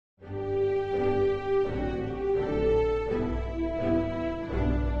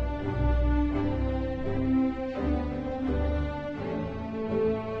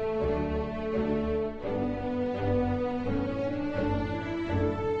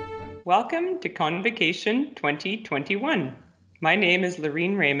Welcome to Convocation 2021. My name is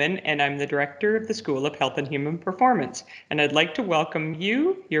Lorene Raymond, and I'm the Director of the School of Health and Human Performance, and I'd like to welcome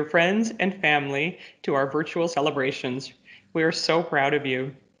you, your friends, and family to our virtual celebrations. We are so proud of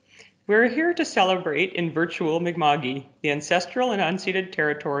you. We're here to celebrate in virtual Mi'kma'ki, the ancestral and unceded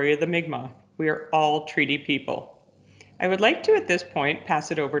territory of the Mi'kmaq. We are all treaty people. I would like to, at this point, pass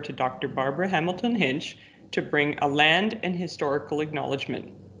it over to Dr. Barbara Hamilton Hinch to bring a land and historical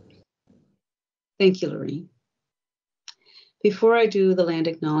acknowledgement. Thank you, Lorene. Before I do the land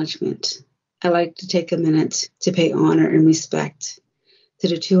acknowledgement, I'd like to take a minute to pay honor and respect to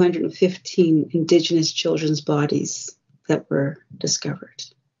the 215 Indigenous children's bodies that were discovered.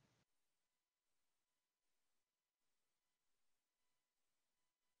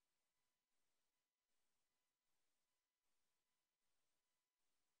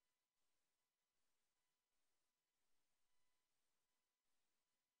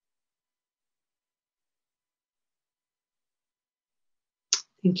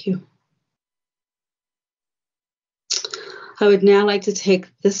 Thank you. I would now like to take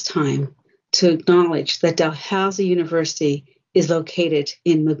this time to acknowledge that Dalhousie University is located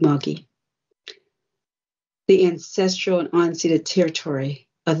in Mi'kma'ki, the ancestral and unceded territory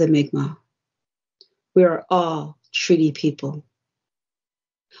of the Mi'kmaq. We are all treaty people.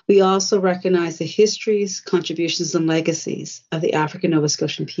 We also recognize the histories, contributions, and legacies of the African Nova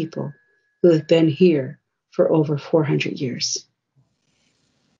Scotian people who have been here for over 400 years.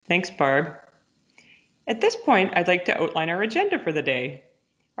 Thanks, Barb. At this point, I'd like to outline our agenda for the day.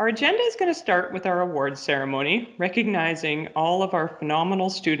 Our agenda is going to start with our awards ceremony, recognizing all of our phenomenal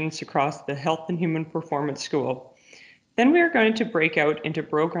students across the Health and Human Performance School. Then we are going to break out into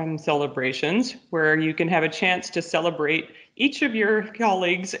program celebrations, where you can have a chance to celebrate each of your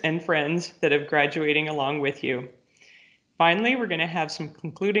colleagues and friends that are graduating along with you. Finally, we're going to have some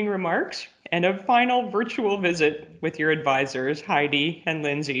concluding remarks and a final virtual visit with your advisors, Heidi and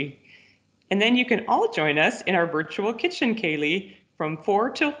Lindsay. And then you can all join us in our virtual kitchen, Kaylee, from 4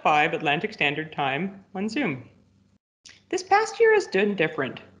 till 5 Atlantic Standard Time on Zoom. This past year has been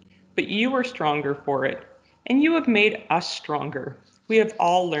different, but you are stronger for it, and you have made us stronger. We have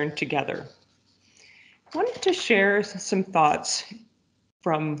all learned together. I wanted to share some thoughts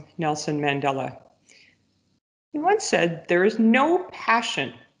from Nelson Mandela. He once said, "There is no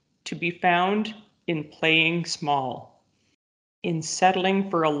passion to be found in playing small, in settling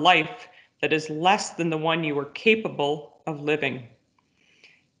for a life that is less than the one you are capable of living."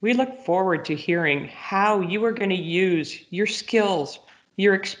 We look forward to hearing how you are going to use your skills,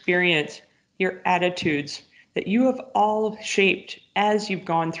 your experience, your attitudes that you have all shaped as you've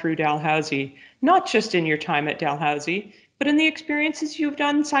gone through Dalhousie, not just in your time at Dalhousie, but in the experiences you've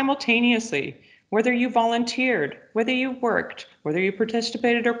done simultaneously, whether you volunteered, whether you worked, whether you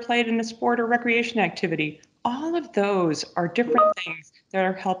participated or played in a sport or recreation activity. All of those are different things that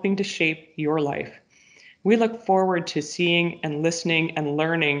are helping to shape your life. We look forward to seeing and listening and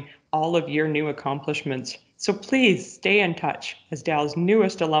learning all of your new accomplishments. So please stay in touch as Dal's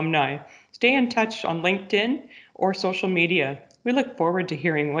newest alumni. Stay in touch on LinkedIn or social media. We look forward to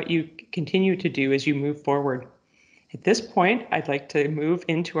hearing what you continue to do as you move forward. At this point, I'd like to move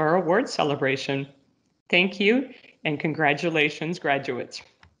into our awards celebration. Thank you and congratulations, graduates.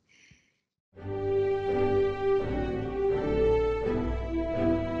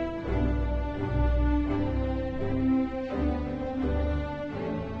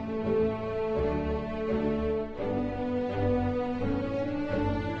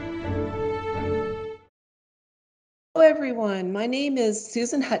 Hello everyone, my name is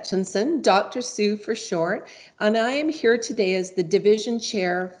Susan Hutchinson, Dr. Sue for short, and I am here today as the Division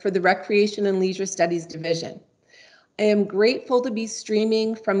Chair for the Recreation and Leisure Studies Division. I am grateful to be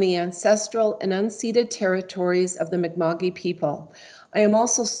streaming from the ancestral and unceded territories of the Mi'kma'ki people. I am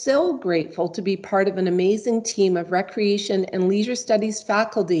also so grateful to be part of an amazing team of Recreation and Leisure Studies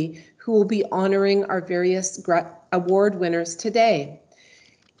faculty who will be honoring our various award winners today.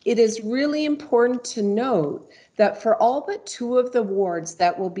 It is really important to note that for all but 2 of the awards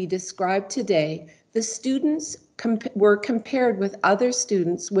that will be described today, the students were compared with other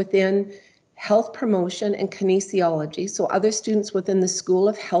students within health promotion and kinesiology, so other students within the School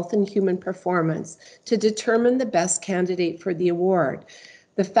of Health and Human Performance, to determine the best candidate for the award.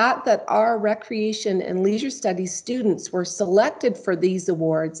 The fact that our recreation and leisure studies students were selected for these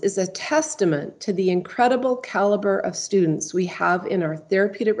awards is a testament to the incredible caliber of students we have in our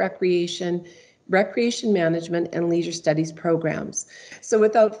therapeutic recreation management, and leisure studies programs. So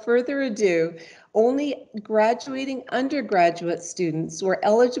without further ado, only graduating undergraduate students were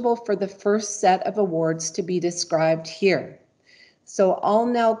eligible for the first set of awards to be described here. So I'll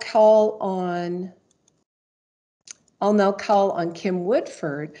now call on Kim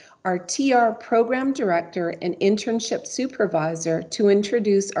Woodford, our TR Program Director and Internship Supervisor, to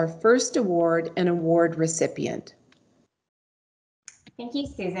introduce our first award and award recipient. Thank you,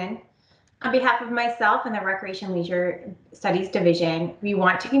 Susan. On behalf of myself and the Recreation and Leisure Studies Division, we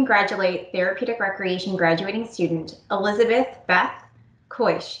want to congratulate Therapeutic Recreation graduating student Elizabeth Beth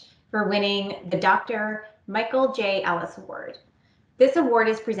Koish for winning the Dr. Michael J. Ellis Award. This award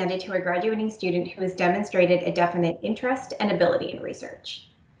is presented to a graduating student who has demonstrated a definite interest and ability in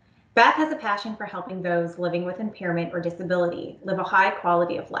research. Beth has a passion for helping those living with impairment or disability live a high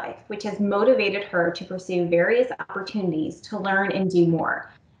quality of life, which has motivated her to pursue various opportunities to learn and do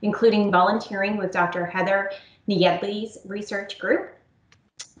more, including volunteering with Dr. Heather Niedley's research group,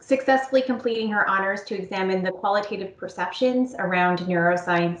 successfully completing her honors to examine the qualitative perceptions around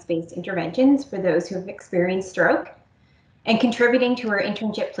neuroscience-based interventions for those who have experienced stroke, and contributing to her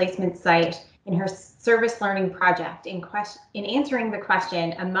internship placement site in her service learning project in answering the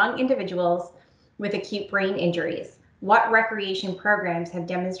question, among individuals with acute brain injuries, what recreation programs have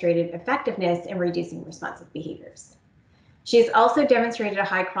demonstrated effectiveness in reducing responsive behaviors? She has also demonstrated a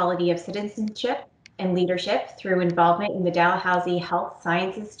high quality of citizenship and leadership through involvement in the Dalhousie Health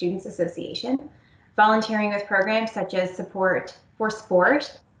Sciences Students Association, volunteering with programs such as Support for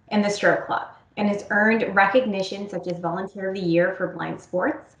Sport and the Stroke Club, and has earned recognition such as Volunteer of the Year for Blind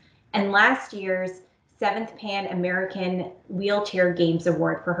Sports and last year's 7th Pan American Wheelchair Games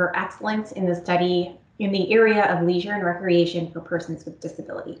Award for her excellence in the study in the area of leisure and recreation for persons with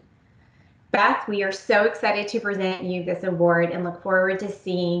disability. Beth, we are so excited to present you this award and look forward to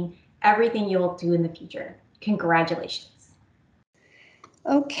seeing everything you will do in the future. Congratulations.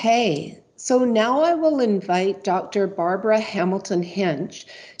 Okay, so now I will invite Dr. Barbara Hamilton Hinch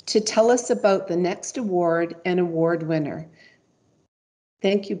to tell us about the next award and award winner.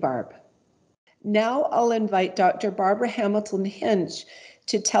 Thank you, Barb. Now I'll invite Dr. Barbara Hamilton Hinch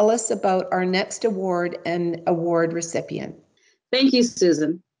to tell us about our next award and award recipient. Thank you,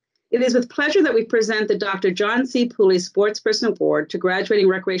 Susan. It is with pleasure that we present the Dr. John C. Pooley Sportsperson Award to graduating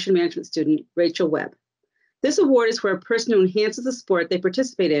recreation management student Rachel Webb. This award is for a person who enhances the sport they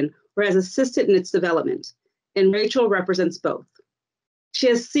participate in or has assisted in its development, and Rachel represents both. She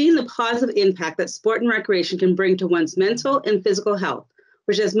has seen the positive impact that sport and recreation can bring to one's mental and physical health,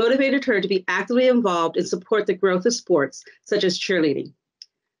 which has motivated her to be actively involved and support the growth of sports, such as cheerleading.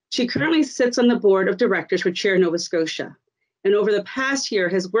 She currently sits on the board of directors for Cheer Nova Scotia, and over the past year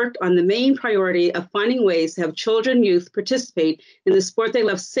has worked on the main priority of finding ways to have children and youth participate in the sport they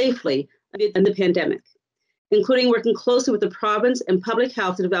love safely amid the pandemic, including working closely with the province and public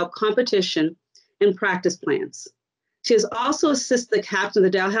health to develop competition and practice plans. She has also assisted the captain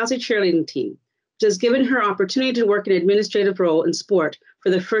of the Dalhousie cheerleading team, which has given her opportunity to work an administrative role in sport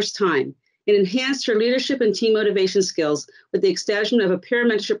for the first time and enhanced her leadership and team motivation skills with the extension of a peer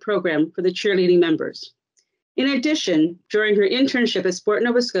mentorship program for the cheerleading members. In addition, during her internship at Sport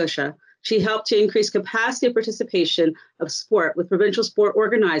Nova Scotia, she helped to increase capacity of participation of sport with provincial sport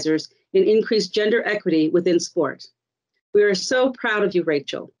organizers and increase gender equity within sport. We are so proud of you,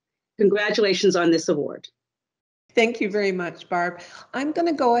 Rachel. Congratulations on this award. Thank you very much, Barb. I'm going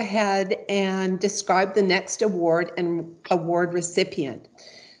to go ahead and describe the next award and award recipient.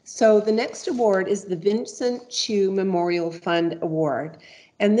 So the next award is the Vincent Chu Memorial Fund Award.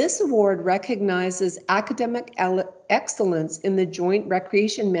 And this award recognizes academic excellence in the Joint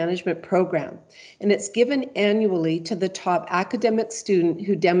Recreation Management Program. And it's given annually to the top academic student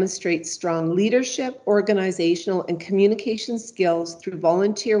who demonstrates strong leadership, organizational, and communication skills through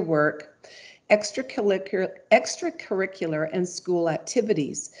volunteer work, extracurricular and school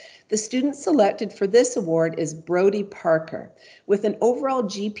activities. The student selected for this award is Brody Parker. With an overall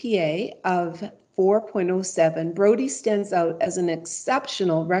GPA of 4.07, Brody stands out as an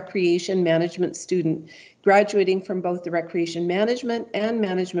exceptional recreation management student, graduating from both the recreation management and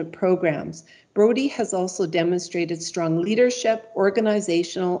management programs. Brody has also demonstrated strong leadership,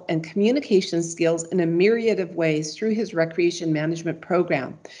 organizational, and communication skills in a myriad of ways through his recreation management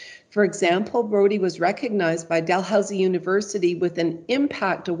program. For example, Brody was recognized by Dalhousie University with an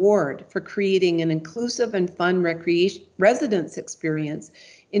Impact Award for creating an inclusive and fun recreation residence experience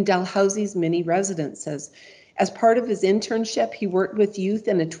in Dalhousie's mini residences. As part of his internship, he worked with youth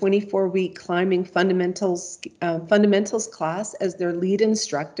in a 24-week climbing fundamentals class as their lead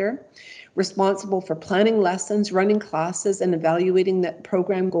instructor, responsible for planning lessons, running classes, and evaluating that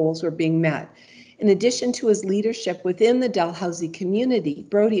program goals were being met. In addition to his leadership within the Dalhousie community,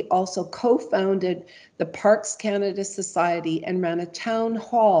 Brody also co-founded the Parks Canada Society and ran a town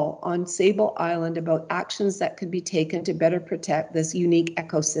hall on Sable Island about actions that could be taken to better protect this unique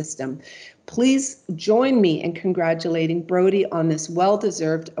ecosystem. Please join me in congratulating Brody on this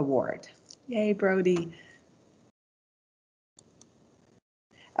well-deserved award. Yay, Brody.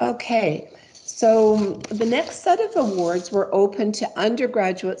 Okay, so the next set of awards were open to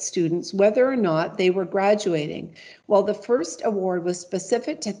undergraduate students, whether or not they were graduating. While the first award was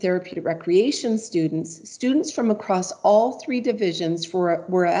specific to therapeutic recreation students, students from across all three divisions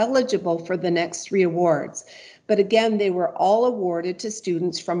were eligible for the next three awards. But again, they were all awarded to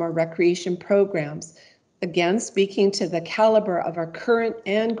students from our recreation programs. Again, speaking to the caliber of our current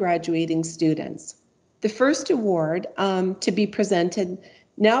and graduating students. The first award to be presented,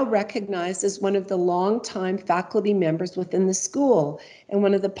 now recognized as one of the longtime faculty members within the school and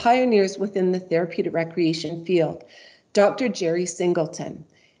one of the pioneers within the therapeutic recreation field, Dr. Jerry Singleton.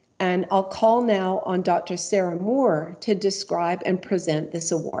 And I'll call now on Dr. Sarah Moore to describe and present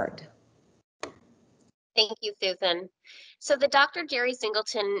this award. Thank you, Susan. So the Dr. Jerry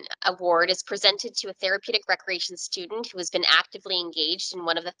Singleton Award is presented to a therapeutic recreation student who has been actively engaged in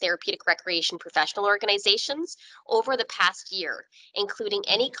one of the therapeutic recreation professional organizations over the past year, including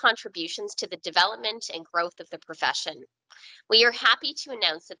any contributions to the development and growth of the profession. We are happy to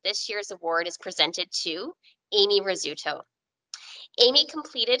announce that this year's award is presented to Amy Rizzuto. Amy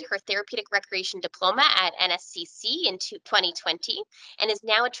completed her therapeutic recreation diploma at NSCC in 2020 and is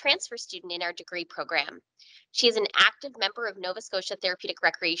now a transfer student in our degree program. She is an active member of Nova Scotia Therapeutic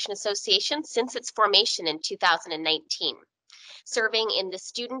Recreation Association since its formation in 2019, serving in the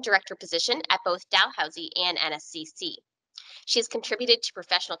student director position at both Dalhousie and NSCC. She has contributed to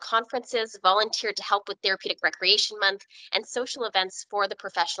professional conferences, volunteered to help with Therapeutic Recreation Month, and social events for the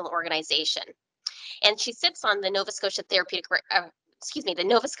professional organization. And she sits on the Nova Scotia Therapeutic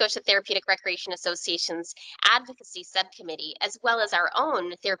Recreation Association's Advocacy Subcommittee, as well as our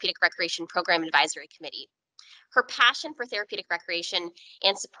own Therapeutic Recreation Program Advisory Committee. Her passion for therapeutic recreation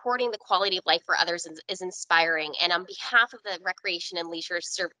and supporting the quality of life for others is inspiring. And on behalf of the Recreation and Leisure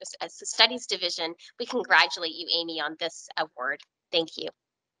Studies Division, we congratulate you, Amy, on this award. Thank you.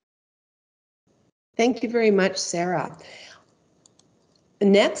 Thank you very much, Sarah.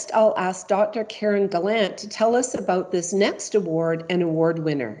 Next, I'll ask Dr. Karen Gallant to tell us about this next award and award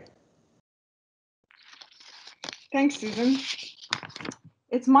winner. Thanks, Susan.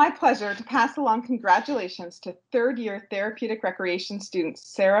 It's my pleasure to pass along congratulations to third-year therapeutic recreation student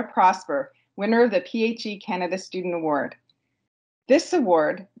Sarah Prosper, winner of the PHE Canada Student Award. This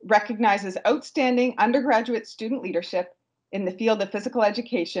award recognizes outstanding undergraduate student leadership in the field of physical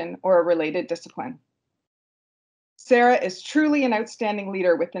education or a related discipline. Sarah is truly an outstanding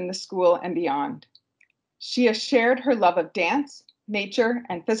leader within the school and beyond. She has shared her love of dance, nature,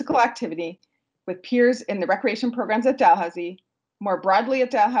 and physical activity with peers in the recreation programs at Dalhousie, more broadly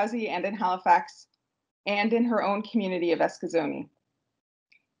at Dalhousie and in Halifax, and in her own community of Eskasoni.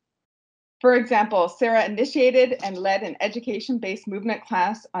 For example, Sarah initiated and led an education-based movement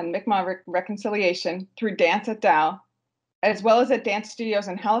class on Mi'kmaq reconciliation through dance at Dal, as well as at dance studios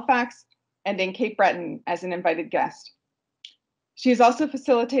in Halifax and in Cape Breton as an invited guest. She has also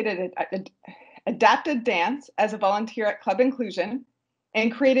facilitated adapted dance as a volunteer at Club Inclusion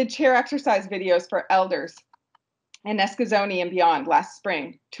and created chair exercise videos for elders in Eskasoni and beyond last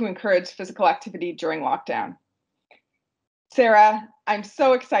spring to encourage physical activity during lockdown. Sarah, I'm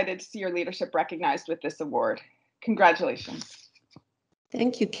so excited to see your leadership recognized with this award. Congratulations.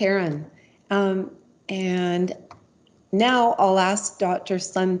 Thank you, Karen. And now I'll ask Dr.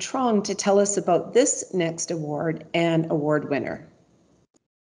 Sun Trong to tell us about this next award and award winner.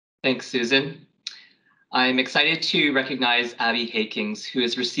 Thanks, Susan. I'm excited to recognize Abby Hakings, who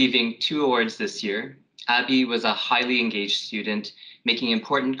is receiving 2 awards this year. Abby was a highly engaged student, making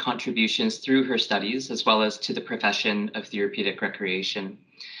important contributions through her studies, as well as to the profession of therapeutic recreation.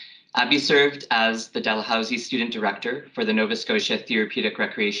 Abby served as the Dalhousie Student Director for the Nova Scotia Therapeutic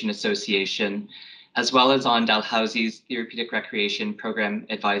Recreation Association, as well as on Dalhousie's Therapeutic Recreation Program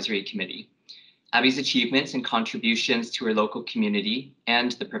Advisory Committee. Abby's achievements and contributions to her local community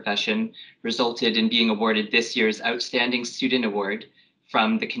and the profession resulted in being awarded this year's Outstanding Student Award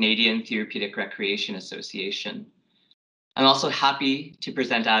from the Canadian Therapeutic Recreation Association. I'm also happy to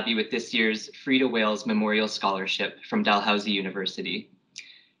present Abby with this year's Frida Wales Memorial Scholarship from Dalhousie University.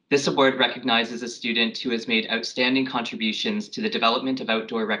 This award recognizes a student who has made outstanding contributions to the development of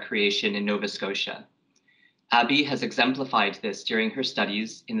outdoor recreation in Nova Scotia. Abby has exemplified this during her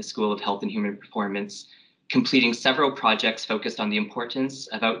studies in the School of Health and Human Performance, completing several projects focused on the importance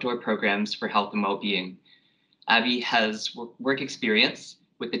of outdoor programs for health and well-being. Abby has work experience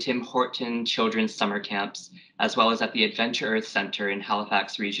with the Tim Horton Children's Summer Camps, as well as at the Adventure Earth Center in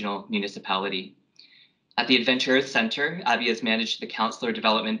Halifax Regional Municipality. At the Adventure Earth Center, Abby has managed the Counselor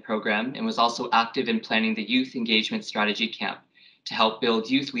Development Program and was also active in planning the Youth Engagement Strategy Camp to help build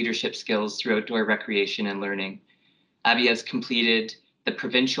youth leadership skills through outdoor recreation and learning. Abby has completed the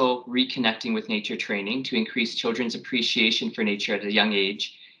provincial Reconnecting with Nature training to increase children's appreciation for nature at a young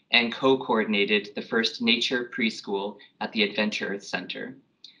age, and co-coordinated the first nature preschool at the Adventure Earth Center.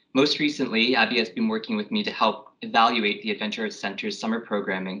 Most recently, Abby has been working with me to help evaluate the Adventure Earth Center's summer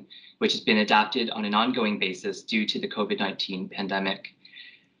programming, which has been adapted on an ongoing basis due to the COVID-19 pandemic.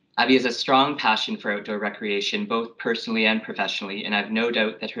 Abby has a strong passion for outdoor recreation, both personally and professionally, and I have no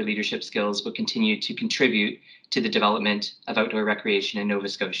doubt that her leadership skills will continue to contribute to the development of outdoor recreation in Nova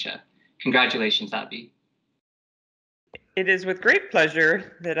Scotia. Congratulations, Abby. It is with great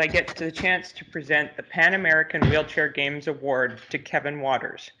pleasure that I get the chance to present the Pan American Wheelchair Games Award to Kevin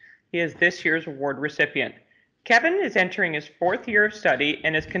Waters. He is this year's award recipient. Kevin is entering his 4th year of study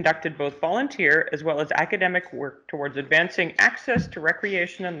and has conducted both volunteer as well as academic work towards advancing access to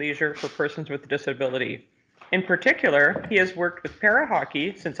recreation and leisure for persons with disability. In particular, he has worked with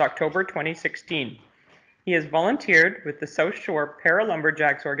para-hockey since October 2016. He has volunteered with the South Shore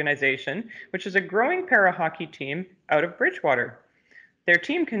Paralumberjacks organization, which is a growing para-hockey team out of Bridgewater. Their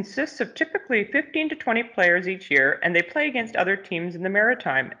team consists of typically 15 to 20 players each year, and they play against other teams in the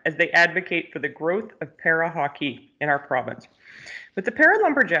Maritime as they advocate for the growth of para-hockey in our province. With the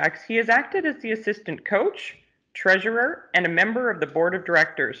Paralumberjacks, he has acted as the assistant coach, treasurer, and a member of the board of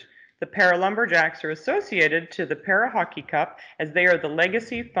directors. The Paralumberjacks are associated to the Para-Hockey Cup as they are the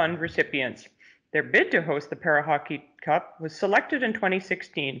Legacy Fund recipients. Their bid to host the Para-Hockey Cup was selected in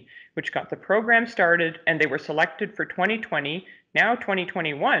 2016, which got the program started, and they were selected for 2020, now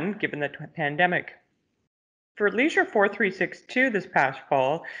 2021, given the pandemic. For Leisure 4362 this past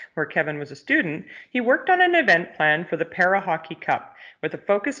fall, where Kevin was a student, he worked on an event plan for the Para-Hockey Cup with a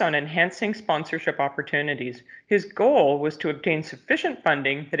focus on enhancing sponsorship opportunities. His goal was to obtain sufficient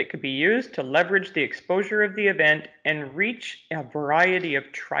funding that it could be used to leverage the exposure of the event and reach a variety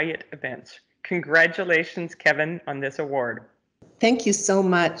of try-it events. Congratulations, Kevin, on this award. Thank you so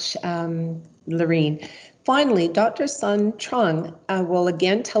much, Lorene. Finally, Dr. Sun Trung will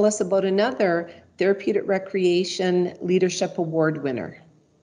again tell us about another Therapeutic Recreation Leadership Award winner.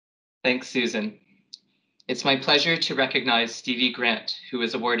 Thanks, Susan. It's my pleasure to recognize Stevie Grant, who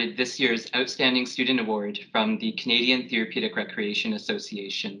was awarded this year's Outstanding Student Award from the Canadian Therapeutic Recreation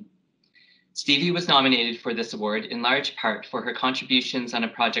Association. Stevie was nominated for this award in large part for her contributions on a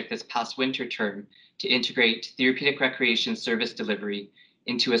project this past winter term to integrate therapeutic recreation service delivery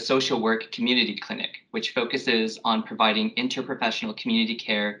into a social work community clinic, which focuses on providing interprofessional community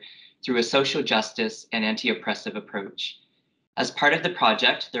care through a social justice and anti-oppressive approach. As part of the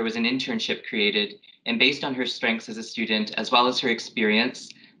project, there was an internship created, and based on her strengths as a student, as well as her experience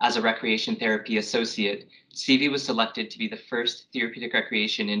as a recreation therapy associate, Stevie was selected to be the first therapeutic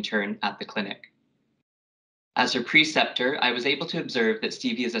recreation intern at the clinic. As her preceptor, I was able to observe that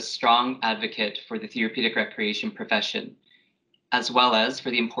Stevie is a strong advocate for the therapeutic recreation profession, as well as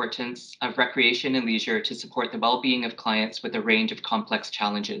for the importance of recreation and leisure to support the well-being of clients with a range of complex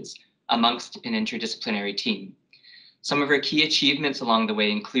challenges amongst an interdisciplinary team. Some of her key achievements along the way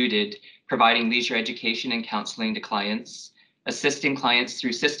included providing leisure education and counseling to clients, assisting clients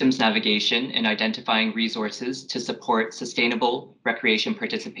through systems navigation and identifying resources to support sustainable recreation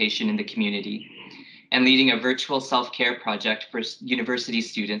participation in the community, and leading a virtual self-care project for university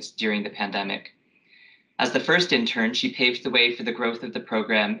students during the pandemic. As the first intern, she paved the way for the growth of the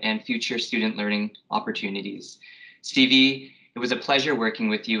program and future student learning opportunities. Stevie, it was a pleasure working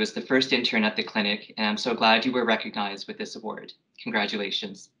with you as the first intern at the clinic, and I'm so glad you were recognized with this award.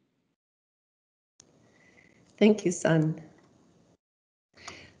 Congratulations. Thank you, Sun.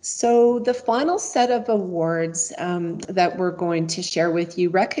 So the final set of awards that we're going to share with you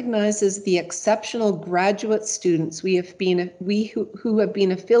recognizes the exceptional graduate students who have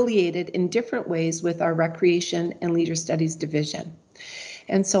been affiliated in different ways with our Recreation and Leisure Studies division.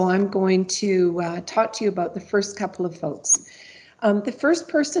 And so I'm going to talk to you about the first couple of folks. The first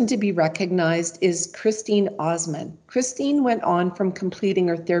person to be recognized is Christine Osman. Christine went on from completing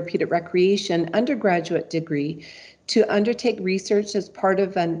her therapeutic recreation undergraduate degree to undertake research as part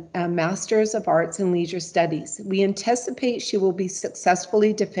of a Master's of Arts in Leisure Studies. We anticipate she will be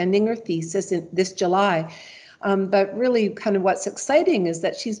successfully defending her thesis this July. But really kind of what's exciting is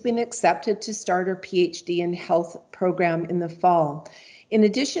that she's been accepted to start her PhD in health program in the fall. In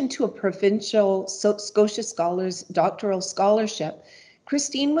addition to a provincial Scotia Scholars Doctoral Scholarship,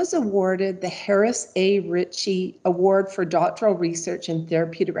 Christine was awarded the Harris A. Ritchie Award for Doctoral Research in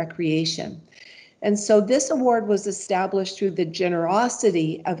Therapeutic Recreation. And so this award was established through the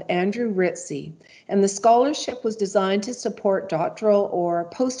generosity of Andrew Ritchie, and the scholarship was designed to support doctoral or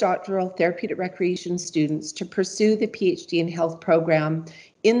postdoctoral therapeutic recreation students to pursue the PhD in Health program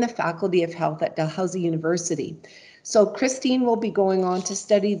in the Faculty of Health at Dalhousie University. So Christine will be going on to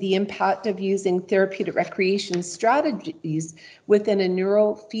study the impact of using therapeutic recreation strategies within a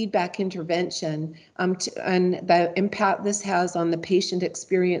neurofeedback intervention and the impact this has on the patient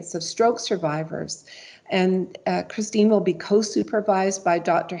experience of stroke survivors. And Christine will be co-supervised by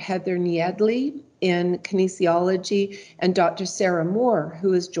Dr. Heather Niedley in kinesiology and Dr. Sarah Moore,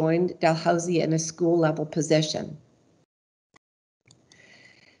 who has joined Dalhousie in a school level position.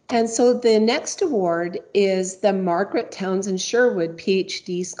 And so the next award is the Margaret Townsend Sherwood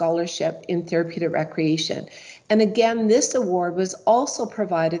PhD Scholarship in Therapeutic Recreation. And again, this award was also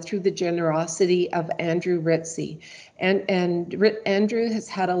provided through the generosity of Andrew Ritchie. And Andrew has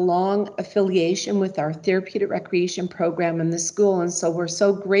had a long affiliation with our therapeutic recreation program in the school. And so we're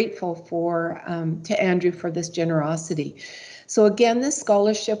so grateful to Andrew for this generosity. So again, this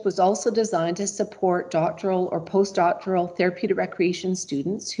scholarship was also designed to support doctoral or postdoctoral therapeutic recreation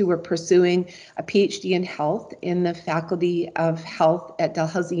students who were pursuing a PhD in health in the Faculty of Health at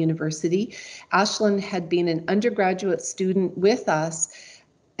Dalhousie University. Ashlyn had been an undergraduate student with us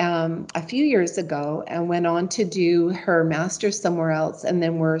a few years ago and went on to do her master's somewhere else. And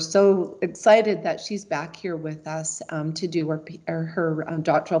then we're so excited that she's back here with us to do her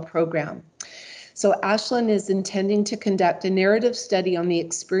doctoral program. So Ashlyn is intending to conduct a narrative study on the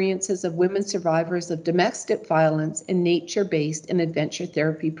experiences of women survivors of domestic violence in nature-based and adventure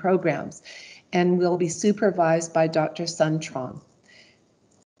therapy programs, and will be supervised by Dr. Sun Trong.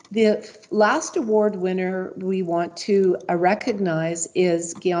 The last award winner we want to recognize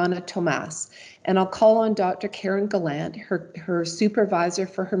is Gianna Tomas, and I'll call on Dr. Karen Gallant, her supervisor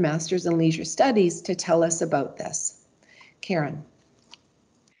for her Master's in Leisure Studies, to tell us about this. Karen.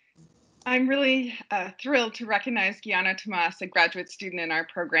 I'm really thrilled to recognize Gianna Tomas, a graduate student in our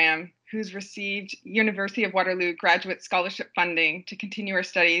program who's received University of Waterloo graduate scholarship funding to continue her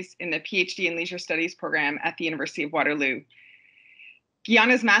studies in the PhD in Leisure Studies program at the University of Waterloo.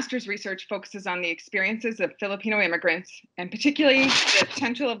 Gianna's master's research focuses on the experiences of Filipino immigrants, and particularly the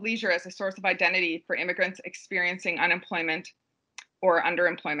potential of leisure as a source of identity for immigrants experiencing unemployment or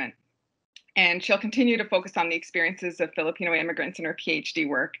underemployment. And she'll continue to focus on the experiences of Filipino immigrants in her PhD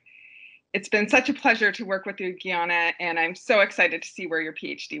work. It's been such a pleasure to work with you, Gianna, and I'm so excited to see where your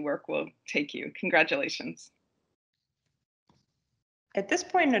PhD work will take you. Congratulations. At this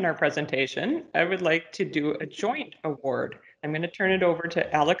point in our presentation, I would like to do a joint award. I'm going to turn it over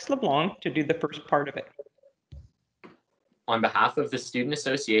to Alex LeBlanc to do the first part of it. On behalf of the Student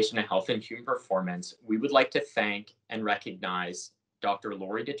Association of Health and Human Performance, we would like to thank and recognize Dr.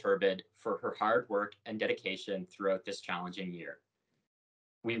 Lori DeTurbid for her hard work and dedication throughout this challenging year.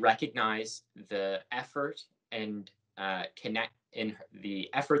 We recognize the effort and the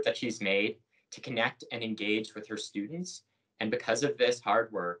effort that she's made to connect and engage with her students. And because of this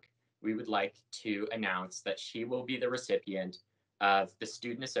hard work, we would like to announce that she will be the recipient of the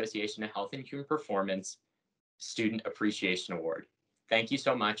Student Association of Health and Human Performance Student Appreciation Award. Thank you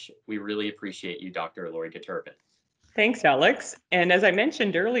so much. We really appreciate you, Dr. Lori DeTurbid. Thanks, Alex. And as I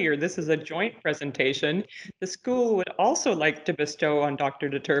mentioned earlier, this is a joint presentation. The school would also like to bestow on Dr.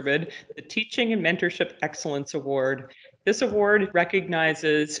 DeTurbid the Teaching and Mentorship Excellence Award. This award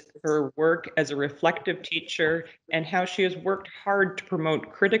recognizes her work as a reflective teacher and how she has worked hard to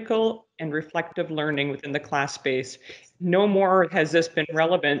promote critical and reflective learning within the class space. No more has this been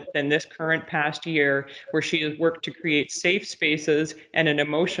relevant than this current past year, where she has worked to create safe spaces and an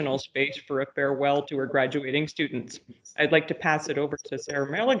emotional space for a farewell to her graduating students. I'd like to pass it over to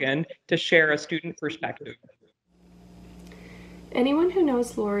Sarah Milligan to share a student perspective. Anyone who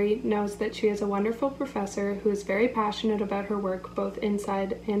knows Lori knows that she is a wonderful professor who is very passionate about her work both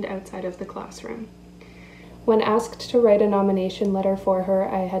inside and outside of the classroom. When asked to write a nomination letter for her,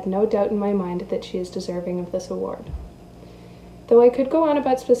 I had no doubt in my mind that she is deserving of this award. Though I could go on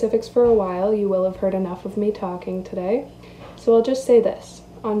about specifics for a while, you will have heard enough of me talking today, so I'll just say this.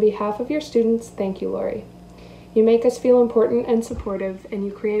 On behalf of your students, thank you, Lori. You make us feel important and supportive, and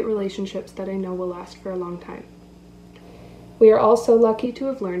you create relationships that I know will last for a long time. We are all so lucky to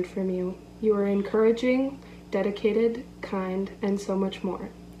have learned from you. You are encouraging, dedicated, kind, and so much more.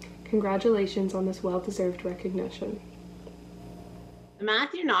 Congratulations on this well-deserved recognition. The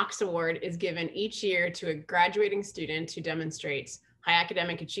Matthew Knox Award is given each year to a graduating student who demonstrates high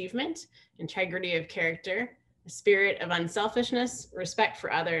academic achievement, integrity of character, a spirit of unselfishness, respect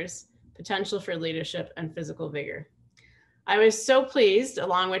for others, potential for leadership, and physical vigor. I was so pleased,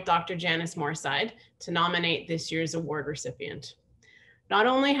 along with Dr. Janice Moorside, to nominate this year's award recipient. Not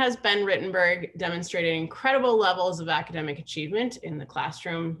only has Ben Rittenberg demonstrated incredible levels of academic achievement in the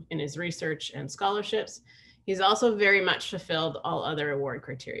classroom, in his research and scholarships, he's also very much fulfilled all other award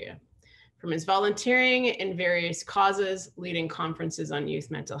criteria. From his volunteering in various causes, leading conferences on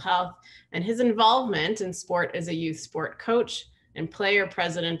youth mental health, and his involvement in sport as a youth sport coach and player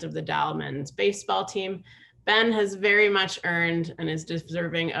president of the Dow men's baseball team, Ben has very much earned and is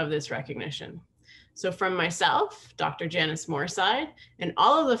deserving of this recognition. So from myself, Dr. Janice Moorside, and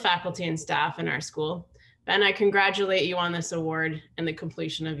all of the faculty and staff in our school, Ben, I congratulate you on this award and the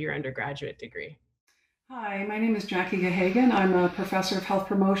completion of your undergraduate degree. Hi, my name is Jackie Gahagan. I'm a professor of health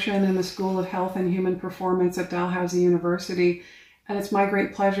promotion in the School of Health and Human Performance at Dalhousie University. And it's my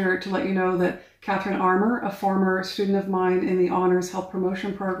great pleasure to let you know that Catherine Armour, a former student of mine in the Honors Health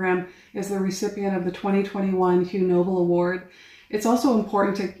Promotion Program, is the recipient of the 2021 Hugh Noble Award. It's also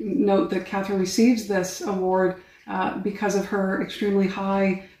important to note that Catherine receives this award because of her extremely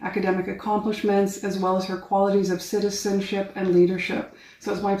high academic accomplishments, as well as her qualities of citizenship and leadership.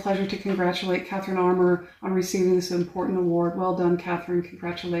 So it's my pleasure to congratulate Catherine Armour on receiving this important award. Well done, Catherine.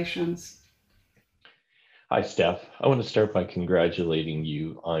 Congratulations. Hi, Steph. I want to start by congratulating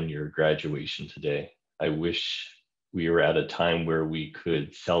you on your graduation today. I wish we were at a time where we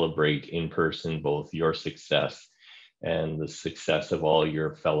could celebrate in person both your success and the success of all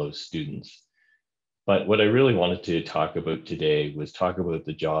your fellow students. But what I really wanted to talk about today was talk about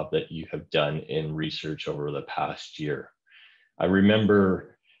the job that you have done in research over the past year. I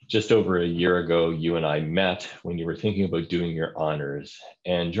remember just over a year ago, you and I met when you were thinking about doing your honors.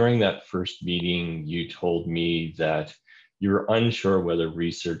 And during that first meeting, you told me that you were unsure whether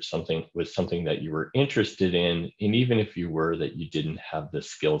research was something that you were interested in, and even if you were, that you didn't have the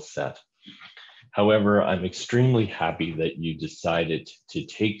skill set. However, I'm extremely happy that you decided to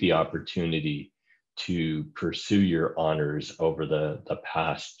take the opportunity to pursue your honors over the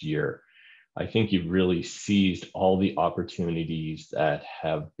past year. I think you've really seized all the opportunities that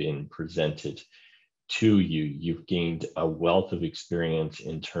have been presented to you. You've gained a wealth of experience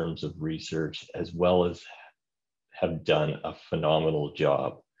in terms of research, as well as have done a phenomenal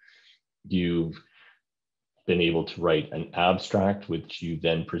job. You've been able to write an abstract, which you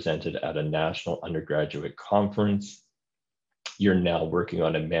then presented at a national undergraduate conference. You're now working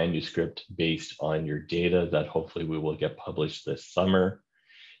on a manuscript based on your data that hopefully we will get published this summer.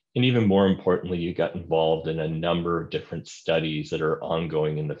 And even more importantly, you got involved in a number of different studies that are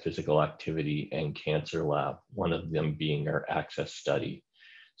ongoing in the physical activity and cancer lab, one of them being our access study.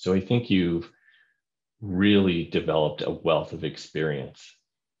 So I think you've really developed a wealth of experience.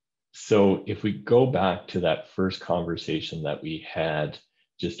 So if we go back to that first conversation that we had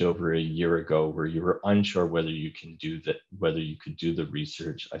just over a year ago, where you were unsure whether you could do the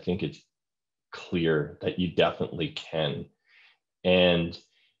research, I think it's clear that you definitely can. And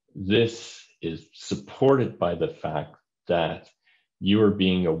this is supported by the fact that you are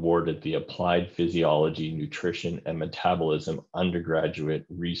being awarded the Applied Physiology, Nutrition, and Metabolism Undergraduate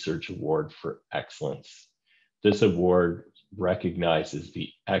Research Award for Excellence. This award recognizes the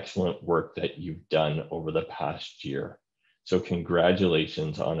excellent work that you've done over the past year. So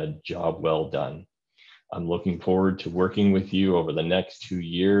congratulations on a job well done. I'm looking forward to working with you over the next 2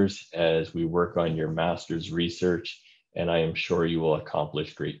 years as we work on your master's research, and I am sure you will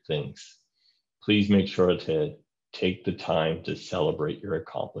accomplish great things. Please make sure to take the time to celebrate your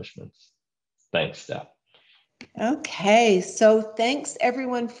accomplishments. Thanks, Steph. Okay, so thanks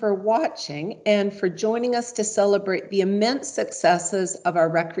everyone for watching and for joining us to celebrate the immense successes of our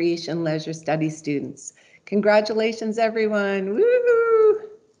Recreation Leisure Studies students. Congratulations, everyone. Woo!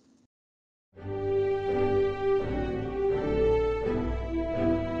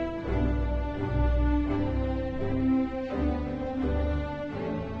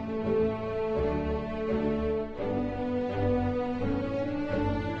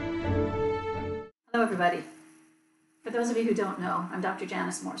 Hello, everybody. For those of you who don't know, I'm Dr.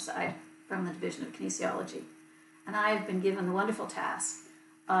 Janice Moorside from the Division of Kinesiology, and I have been given the wonderful task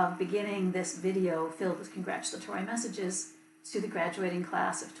of beginning this video filled with congratulatory messages to the graduating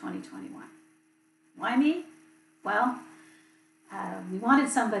class of 2021. Why me? Well, we wanted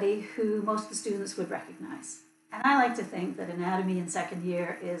somebody who most of the students would recognize. And I like to think that anatomy in second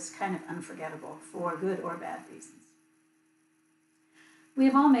year is kind of unforgettable for good or bad reasons. We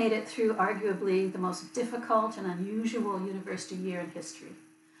have all made it through arguably the most difficult and unusual university year in history.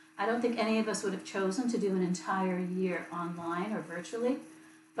 I don't think any of us would have chosen to do an entire year online or virtually,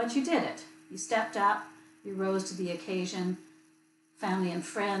 but you did it. You stepped up, you rose to the occasion, family and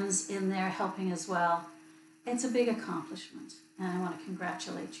friends in there helping as well. It's a big accomplishment, and I want to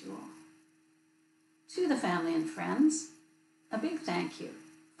congratulate you all. To the family and friends, a big thank you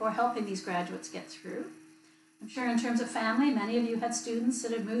for helping these graduates get through. I'm sure in terms of family, many of you had students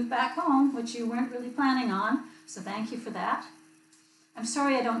that had moved back home, which you weren't really planning on, so thank you for that. I'm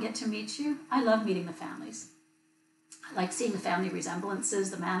sorry I don't get to meet you. I love meeting the families. I like seeing the family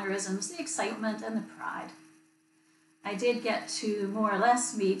resemblances, the mannerisms, the excitement, and the pride. I did get to more or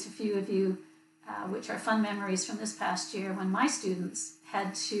less meet a few of you, which are fun memories from this past year when my students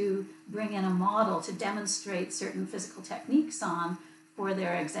had to bring in a model to demonstrate certain physical techniques on for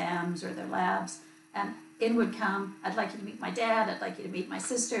their exams or their labs. And in would come, I'd like you to meet my dad, I'd like you to meet my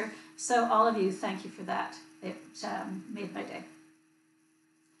sister. So all of you, thank you for that. It made my day.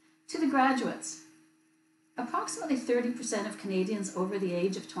 To the graduates, approximately 30% of Canadians over the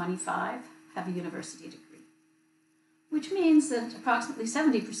age of 25 have a university degree, which means that approximately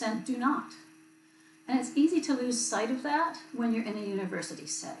 70% do not. And it's easy to lose sight of that when you're in a university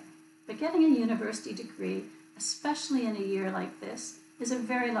setting. But getting a university degree, especially in a year like this, is a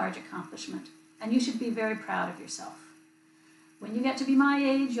very large accomplishment, and you should be very proud of yourself. When you get to be my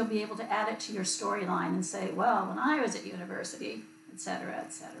age, you'll be able to add it to your storyline and say, well, when I was at university, etc.,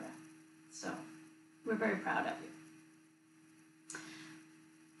 etc. So we're very proud of you.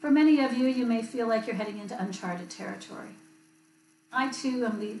 For many of you, you may feel like you're heading into uncharted territory. I too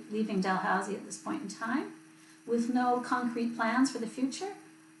am leaving Dalhousie at this point in time with no concrete plans for the future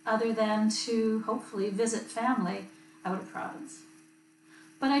other than to hopefully visit family out of province.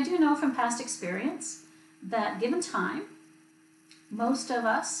 But I do know from past experience that given time, most of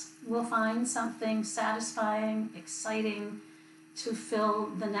us will find something satisfying, exciting to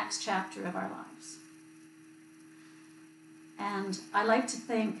fill the next chapter of our lives. And I like to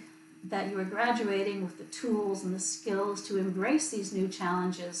think that you are graduating with the tools and the skills to embrace these new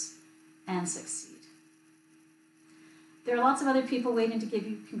challenges and succeed. There are lots of other people waiting to give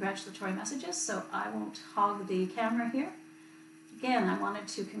you congratulatory messages, so I won't hog the camera here. Again, I wanted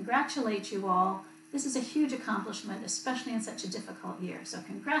to congratulate you all. This is a huge accomplishment, especially in such a difficult year. So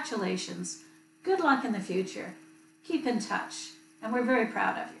congratulations, good luck in the future, keep in touch, and we're very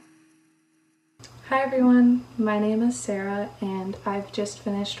proud of you. Hi everyone, my name is Sarah and I've just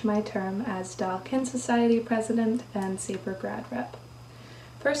finished my term as Dalkin Society President and SAPER Grad Rep.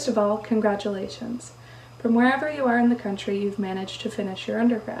 First of all, congratulations. From wherever you are in the country, you've managed to finish your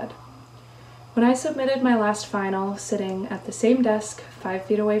undergrad. When I submitted my last final, sitting at the same desk 5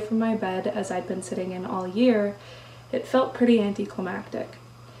 feet away from my bed as I'd been sitting in all year, it felt pretty anticlimactic.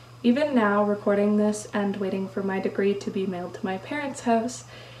 Even now, recording this and waiting for my degree to be mailed to my parents' house,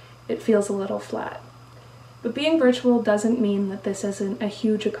 it feels a little flat. But being virtual doesn't mean that this isn't a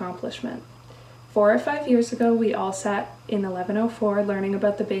huge accomplishment. 4 or 5 years ago, we all sat in 1104 learning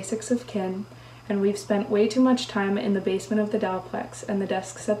about the basics of kin, and we've spent way too much time in the basement of the Dalplex and the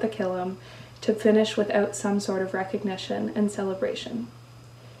desks at the Killam to finish without some sort of recognition and celebration.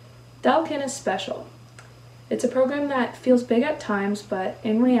 Dalkin is special. It's a program that feels big at times, but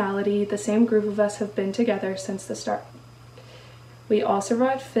in reality, the same group of us have been together since the start. We all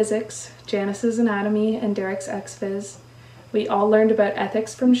survived physics, Janice's anatomy, and Derek's ex-phys. We all learned about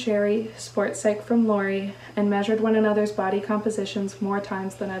ethics from Sherry, sports psych from Lori, and measured one another's body compositions more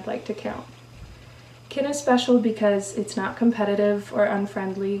times than I'd like to count. Kin is special because it's not competitive or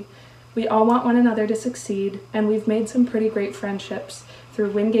unfriendly. We all want one another to succeed, and we've made some pretty great friendships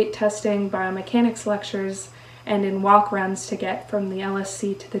through Wingate testing, biomechanics lectures, and in walk runs to get from the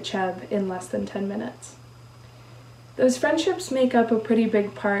LSC to the Chubb in less than 10 minutes. Those friendships make up a pretty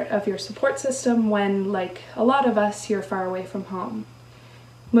big part of your support system when, like a lot of us, you're far away from home.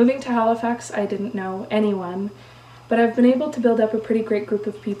 Moving to Halifax, I didn't know anyone, but I've been able to build up a pretty great group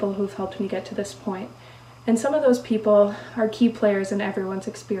of people who've helped me get to this point, and some of those people are key players in everyone's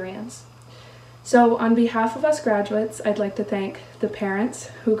experience. So on behalf of us graduates, I'd like to thank the parents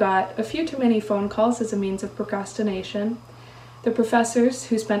who got a few too many phone calls as a means of procrastination, the professors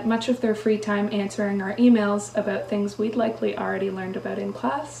who spent much of their free time answering our emails about things we'd likely already learned about in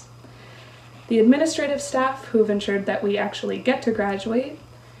class, the administrative staff who've ensured that we actually get to graduate,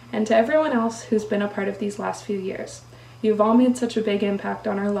 and to everyone else who's been a part of these last few years. You've all made such a big impact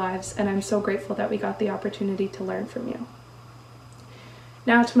on our lives, and I'm so grateful that we got the opportunity to learn from you.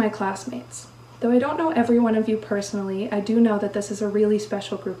 Now to my classmates. Though I don't know every one of you personally, I do know that this is a really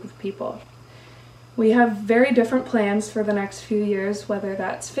special group of people. We have very different plans for the next few years, whether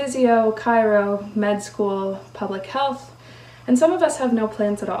that's physio, chiro, med school, public health, and some of us have no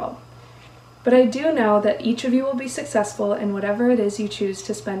plans at all. But I do know that each of you will be successful in whatever it is you choose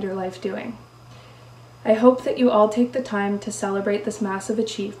to spend your life doing. I hope that you all take the time to celebrate this massive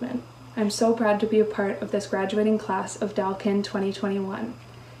achievement. I'm so proud to be a part of this graduating class of DALKIN 2021.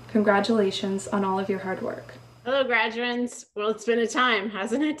 Congratulations on all of your hard work. Hello, graduates. Well, it's been a time,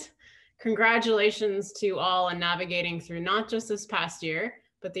 hasn't it? Congratulations to all on navigating through not just this past year,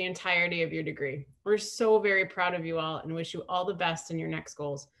 but the entirety of your degree. We're so very proud of you all and wish you all the best in your next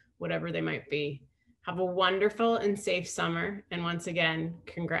goals, whatever they might be. Have a wonderful and safe summer. And once again,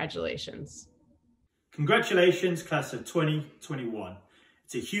 congratulations. Congratulations, class of 2021.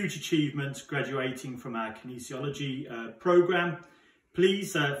 It's a huge achievement graduating from our kinesiology program.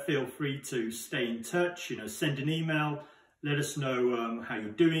 Please feel free to stay in touch, send an email, let us know how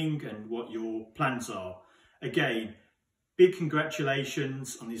you're doing and what your plans are. Again, big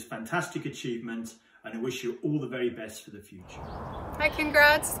congratulations on this fantastic achievement, and I wish you all the very best for the future. Hi,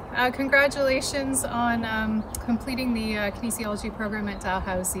 congrats. Congratulations on completing the kinesiology program at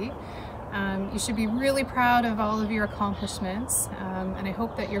Dalhousie. You should be really proud of all of your accomplishments, and I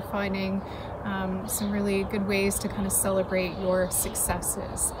hope that you're finding some really good ways to kind of celebrate your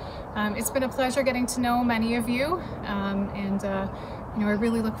successes. It's been a pleasure getting to know many of you, and I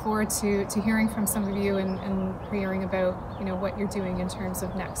really look forward to hearing from some of you and hearing about what you're doing in terms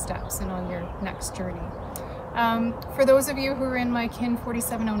of next steps and on your next journey. For those of you who are in my KIN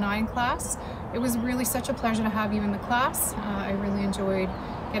 4709 class, it was really such a pleasure to have you in the class. I really enjoyed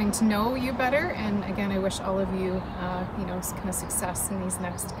getting to know you better, and again, I wish all of you, kind of success in these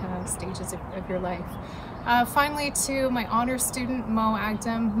next kind of stages of your life. Finally, to my honors student, Mo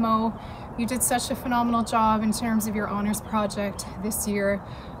Agdam. Mo, you did such a phenomenal job in terms of your honors project this year,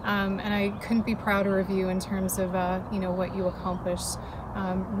 and I couldn't be prouder of you in terms of what you accomplished.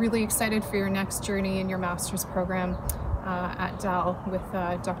 Really excited for your next journey in your master's program at DAL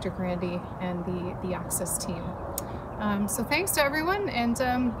with Dr. Grandy and the Access team. So thanks to everyone, and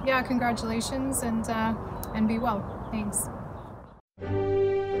yeah, congratulations, and be well. Thanks.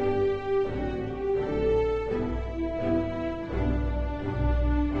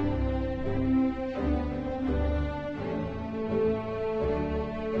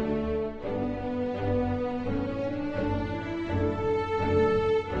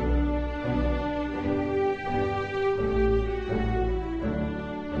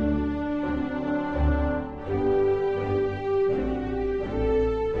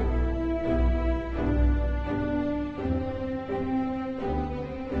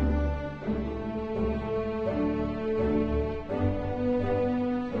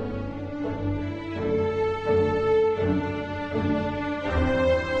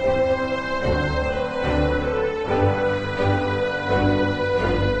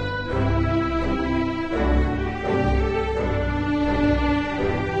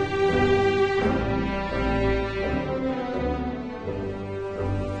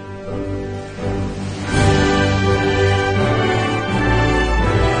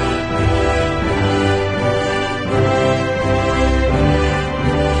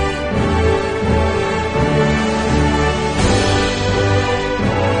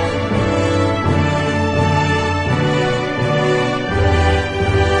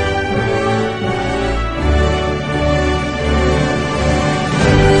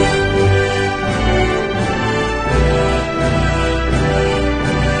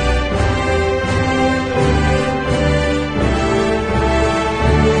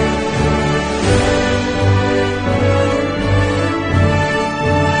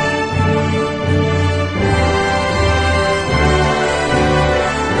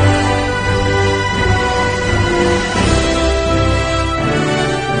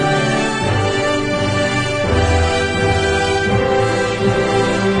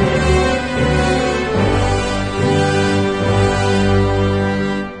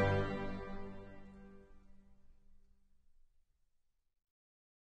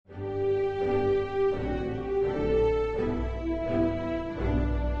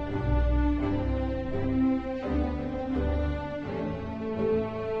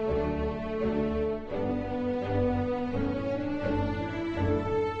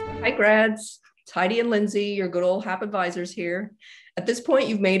 Hi grads, it's Heidi and Lindsay, your good old HAP advisors here. At this point,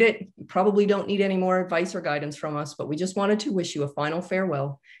 you've made it. You probably don't need any more advice or guidance from us, but we just wanted to wish you a final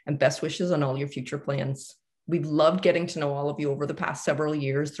farewell and best wishes on all your future plans. We've loved getting to know all of you over the past several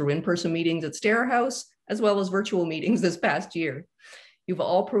years through in-person meetings at Stair House, as well as virtual meetings this past year. You've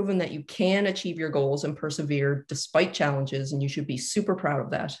all proven that you can achieve your goals and persevere despite challenges, and you should be super proud of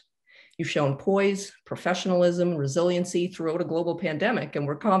that. You've shown poise, professionalism, resiliency throughout a global pandemic, and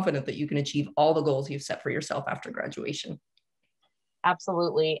we're confident that you can achieve all the goals you've set for yourself after graduation.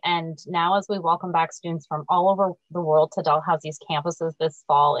 Absolutely. And now as we welcome back students from all over the world to Dalhousie's campuses this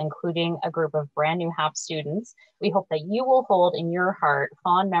fall, including a group of brand new HAP students, we hope that you will hold in your heart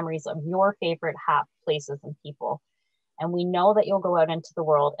fond memories of your favorite HAP places and people. And we know that you'll go out into the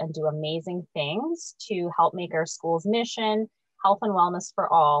world and do amazing things to help make our school's mission, health and wellness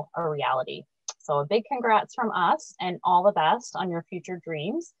for all, a reality. So a big congrats from us and all the best on your future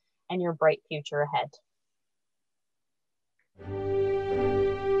dreams and your bright future ahead.